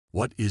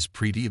What is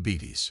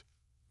prediabetes?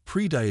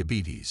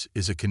 Prediabetes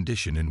is a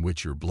condition in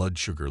which your blood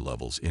sugar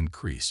levels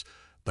increase,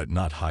 but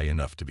not high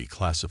enough to be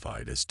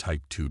classified as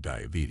type 2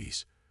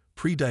 diabetes.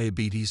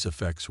 Prediabetes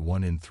affects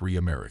 1 in 3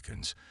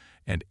 Americans,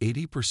 and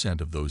 80%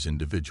 of those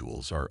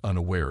individuals are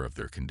unaware of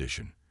their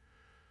condition.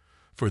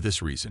 For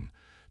this reason,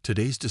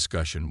 today's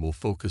discussion will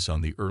focus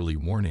on the early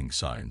warning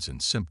signs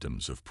and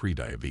symptoms of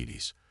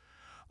prediabetes.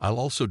 I'll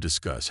also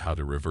discuss how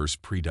to reverse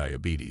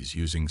prediabetes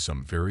using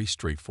some very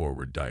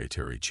straightforward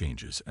dietary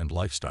changes and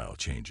lifestyle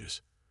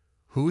changes.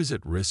 Who is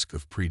at risk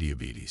of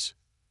prediabetes?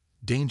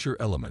 Danger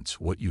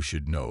elements. What you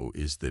should know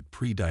is that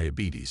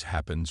prediabetes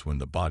happens when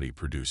the body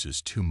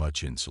produces too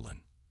much insulin.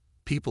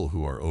 People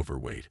who are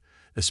overweight,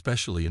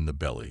 especially in the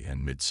belly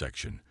and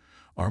midsection,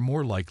 are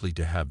more likely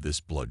to have this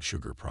blood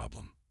sugar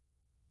problem.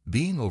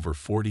 Being over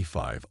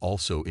 45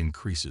 also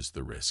increases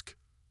the risk.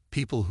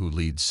 People who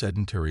lead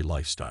sedentary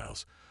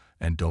lifestyles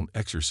and don't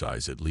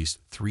exercise at least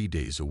 3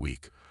 days a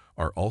week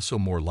are also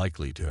more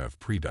likely to have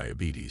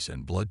prediabetes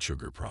and blood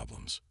sugar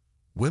problems.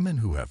 Women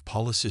who have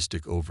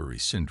polycystic ovary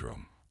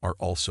syndrome are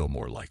also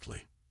more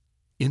likely.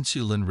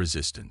 Insulin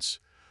resistance,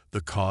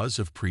 the cause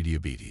of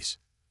prediabetes.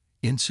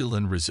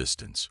 Insulin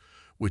resistance,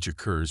 which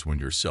occurs when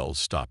your cells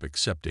stop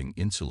accepting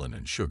insulin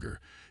and sugar,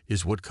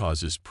 is what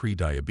causes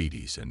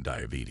prediabetes and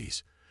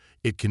diabetes.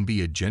 It can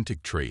be a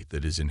genetic trait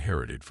that is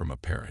inherited from a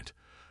parent,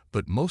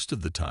 but most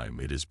of the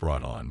time it is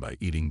brought on by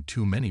eating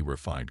too many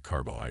refined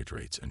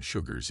carbohydrates and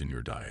sugars in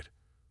your diet.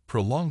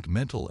 Prolonged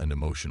mental and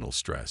emotional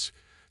stress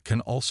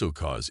can also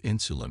cause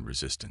insulin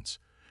resistance.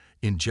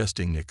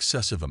 Ingesting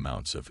excessive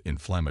amounts of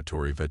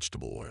inflammatory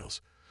vegetable oils,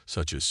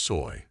 such as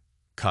soy,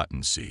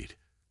 cottonseed,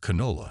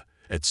 canola,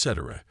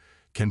 etc.,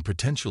 can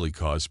potentially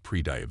cause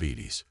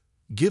prediabetes.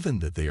 Given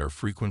that they are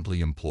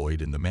frequently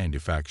employed in the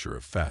manufacture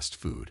of fast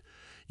food,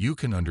 you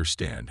can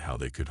understand how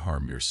they could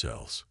harm your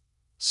cells.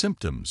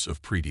 Symptoms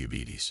of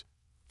prediabetes.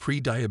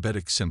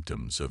 Prediabetic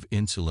symptoms of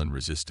insulin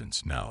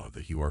resistance. Now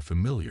that you are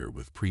familiar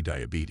with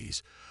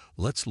prediabetes,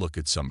 let's look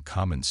at some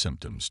common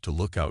symptoms to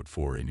look out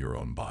for in your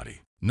own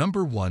body.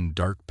 Number 1.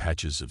 Dark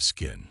patches of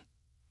skin.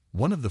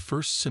 One of the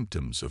first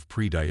symptoms of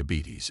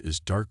prediabetes is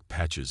dark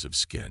patches of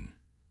skin.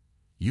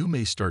 You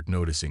may start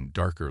noticing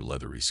darker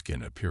leathery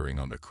skin appearing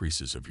on the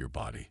creases of your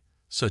body,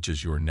 such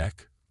as your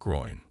neck,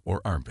 groin, or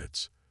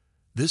armpits.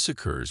 This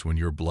occurs when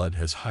your blood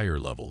has higher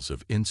levels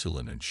of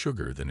insulin and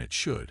sugar than it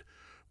should,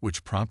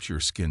 which prompts your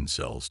skin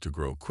cells to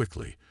grow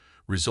quickly,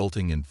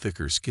 resulting in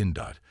thicker skin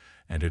dot,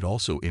 and it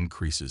also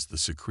increases the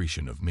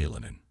secretion of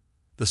melanin,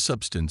 the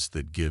substance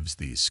that gives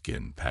these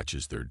skin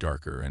patches their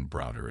darker and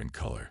browner in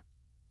color.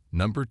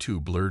 Number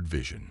 2. Blurred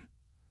vision.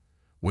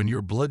 When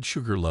your blood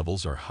sugar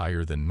levels are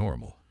higher than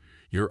normal,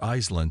 your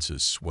eyes'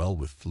 lenses swell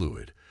with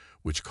fluid,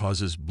 which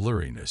causes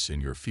blurriness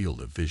in your field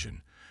of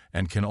vision,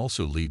 and can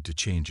also lead to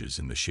changes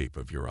in the shape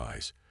of your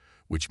eyes,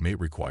 which may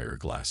require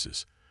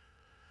glasses.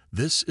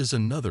 This is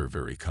another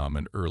very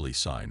common early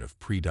sign of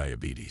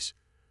prediabetes.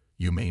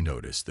 You may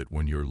notice that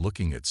when you're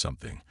looking at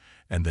something,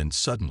 and then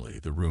suddenly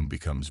the room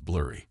becomes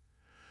blurry.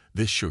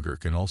 This sugar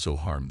can also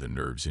harm the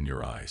nerves in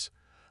your eyes,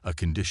 a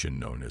condition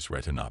known as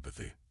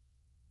retinopathy.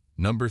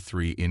 Number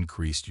 3.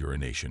 Increased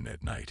urination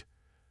at night.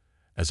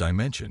 As I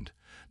mentioned,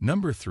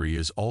 number 3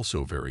 is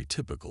also very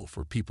typical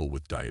for people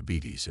with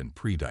diabetes and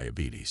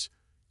prediabetes.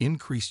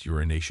 Increased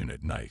urination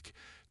at night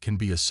can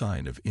be a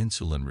sign of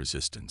insulin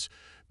resistance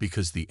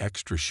because the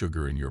extra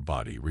sugar in your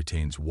body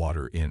retains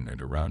water in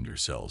and around your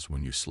cells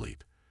when you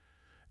sleep.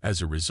 As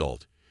a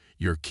result,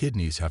 your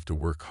kidneys have to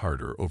work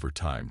harder over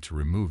time to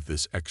remove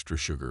this extra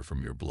sugar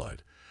from your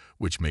blood,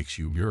 which makes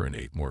you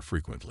urinate more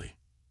frequently.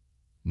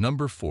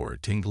 Number 4.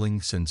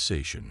 Tingling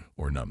sensation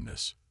or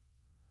numbness.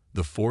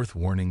 The fourth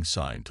warning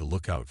sign to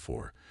look out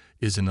for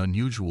is an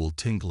unusual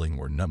tingling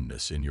or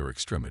numbness in your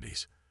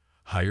extremities.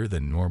 Higher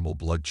than normal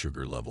blood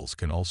sugar levels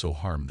can also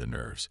harm the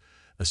nerves,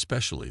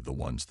 especially the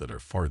ones that are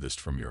farthest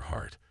from your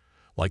heart,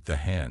 like the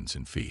hands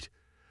and feet.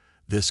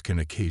 This can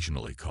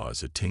occasionally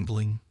cause a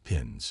tingling,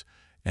 pins,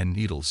 and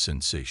needles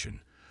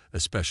sensation,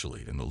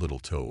 especially in the little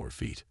toe or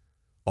feet.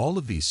 All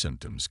of these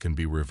symptoms can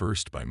be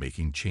reversed by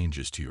making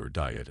changes to your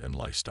diet and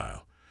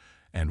lifestyle,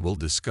 and we'll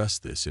discuss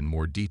this in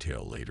more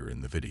detail later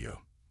in the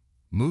video.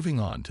 Moving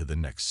on to the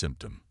next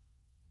symptom.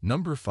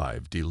 Number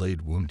 5.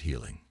 Delayed wound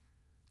healing.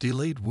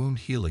 Delayed wound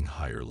healing.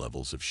 Higher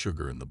levels of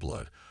sugar in the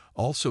blood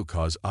also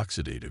cause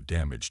oxidative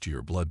damage to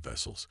your blood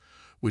vessels,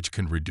 which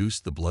can reduce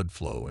the blood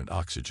flow and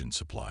oxygen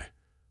supply,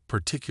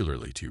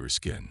 particularly to your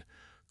skin,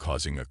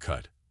 causing a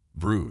cut,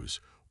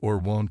 bruise, or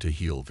wound to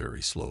heal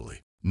very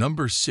slowly.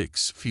 Number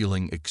 6.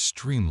 Feeling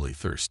extremely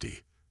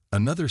thirsty.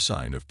 Another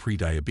sign of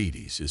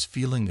prediabetes is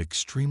feeling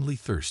extremely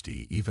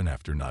thirsty even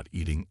after not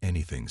eating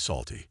anything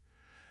salty.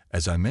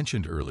 As I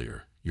mentioned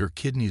earlier, your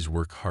kidneys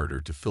work harder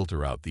to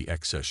filter out the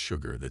excess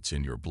sugar that's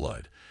in your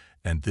blood,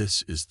 and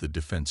this is the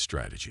defense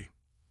strategy.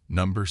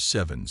 Number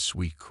 7.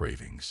 Sweet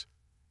cravings.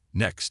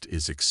 Next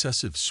is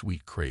excessive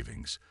sweet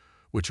cravings,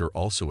 which are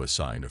also a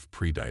sign of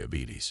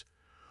prediabetes.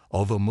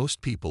 Although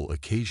most people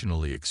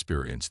occasionally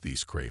experience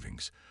these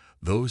cravings,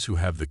 Those who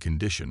have the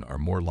condition are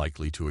more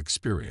likely to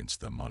experience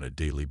them on a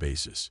daily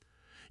basis.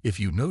 If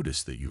you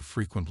notice that you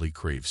frequently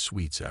crave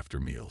sweets after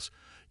meals,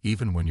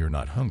 even when you're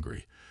not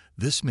hungry,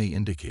 this may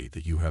indicate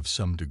that you have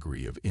some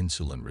degree of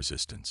insulin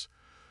resistance.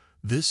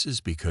 This is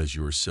because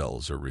your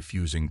cells are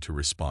refusing to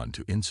respond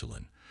to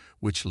insulin,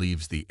 which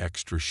leaves the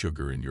extra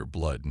sugar in your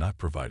blood not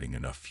providing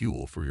enough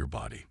fuel for your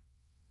body.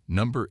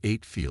 Number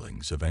 8.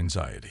 Feelings of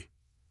anxiety.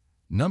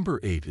 Number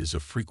 8 is a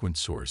frequent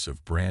source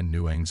of brand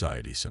new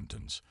anxiety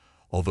symptoms.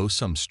 Although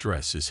some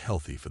stress is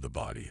healthy for the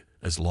body,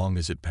 as long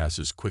as it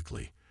passes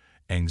quickly,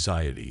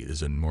 anxiety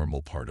is a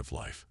normal part of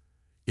life.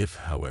 If,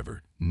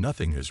 however,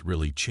 nothing has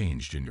really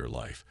changed in your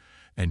life,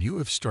 and you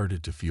have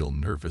started to feel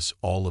nervous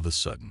all of a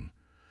sudden,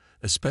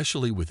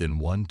 especially within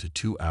 1 to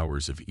 2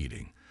 hours of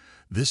eating,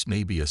 this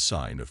may be a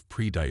sign of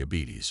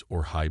prediabetes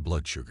or high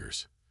blood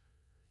sugars.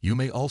 You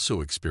may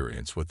also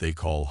experience what they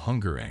call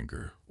hunger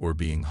anger, or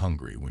being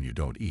hungry when you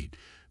don't eat,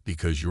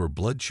 because your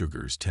blood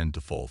sugars tend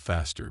to fall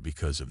faster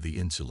because of the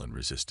insulin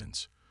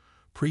resistance.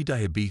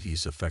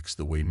 Prediabetes affects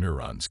the way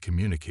neurons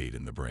communicate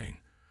in the brain,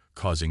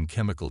 causing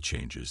chemical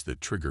changes that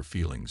trigger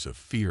feelings of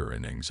fear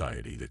and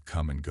anxiety that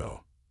come and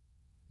go.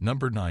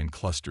 Number 9.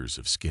 Clusters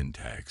of skin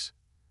tags.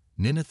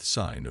 Ninth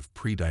sign of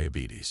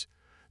prediabetes: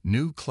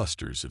 new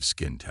clusters of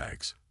skin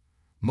tags.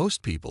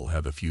 Most people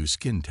have a few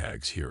skin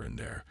tags here and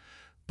there,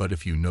 but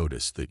if you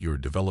notice that you're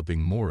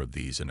developing more of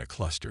these in a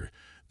cluster,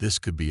 this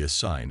could be a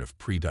sign of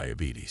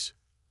prediabetes.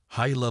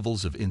 High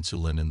levels of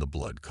insulin in the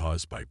blood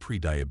caused by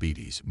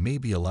prediabetes may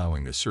be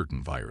allowing a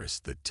certain virus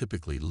that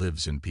typically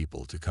lives in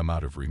people to come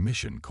out of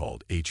remission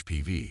called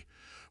HPV,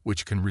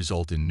 which can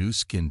result in new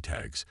skin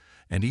tags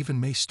and even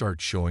may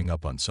start showing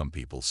up on some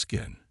people's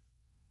skin.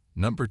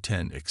 Number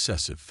 10.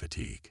 Excessive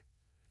fatigue.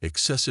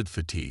 Excessive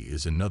fatigue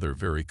is another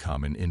very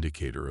common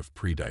indicator of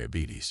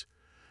prediabetes.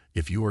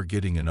 If you are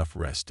getting enough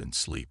rest and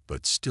sleep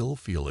but still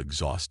feel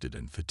exhausted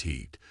and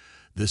fatigued,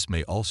 this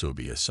may also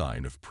be a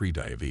sign of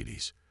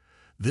prediabetes.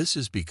 This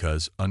is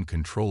because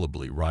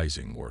uncontrollably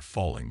rising or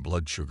falling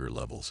blood sugar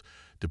levels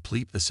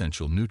deplete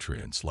essential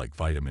nutrients like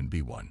vitamin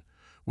B1,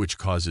 which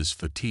causes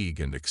fatigue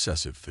and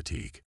excessive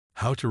fatigue.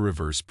 How to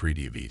reverse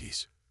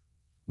prediabetes.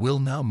 We'll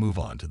now move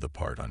on to the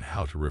part on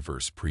how to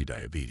reverse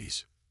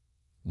prediabetes.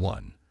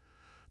 1.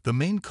 The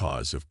main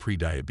cause of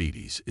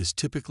prediabetes is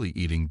typically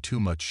eating too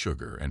much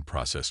sugar and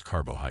processed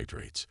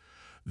carbohydrates.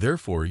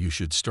 Therefore, you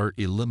should start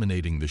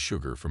eliminating the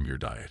sugar from your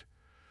diet.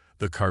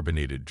 The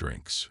carbonated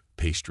drinks,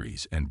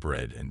 pastries, and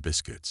bread and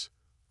biscuits.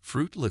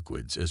 Fruit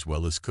liquids as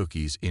well as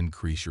cookies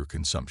increase your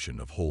consumption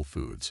of whole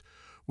foods,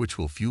 which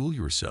will fuel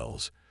your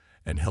cells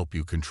and help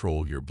you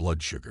control your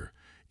blood sugar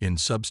in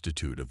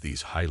substitute of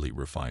these highly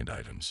refined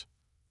items.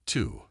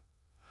 2.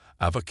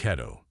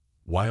 Avocado,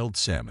 wild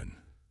salmon,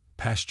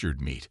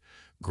 pastured meat,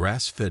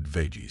 grass-fed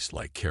veggies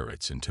like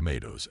carrots and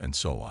tomatoes, and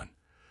so on.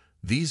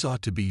 These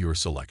ought to be your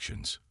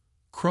selections.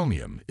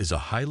 Chromium is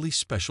a highly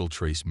special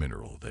trace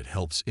mineral that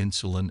helps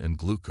insulin and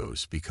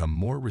glucose become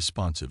more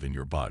responsive in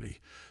your body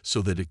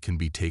so that it can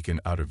be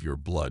taken out of your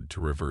blood to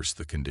reverse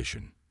the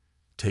condition.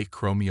 Take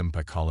chromium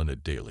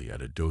picolinate daily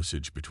at a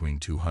dosage between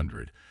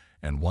 200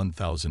 and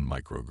 1,000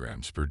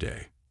 micrograms per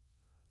day.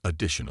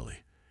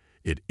 Additionally,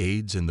 it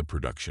aids in the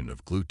production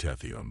of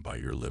glutathione by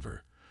your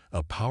liver,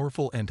 a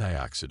powerful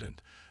antioxidant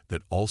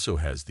that also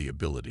has the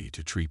ability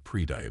to treat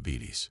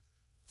prediabetes.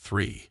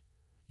 3.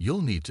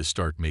 You'll need to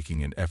start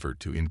making an effort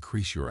to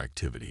increase your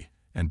activity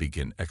and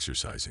begin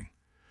exercising.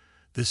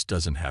 This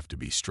doesn't have to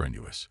be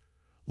strenuous.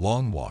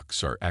 Long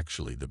walks are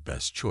actually the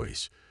best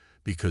choice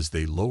because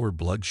they lower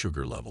blood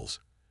sugar levels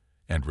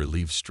and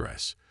relieve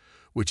stress,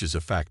 which is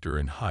a factor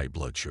in high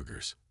blood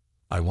sugars.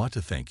 I want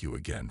to thank you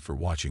again for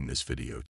watching this video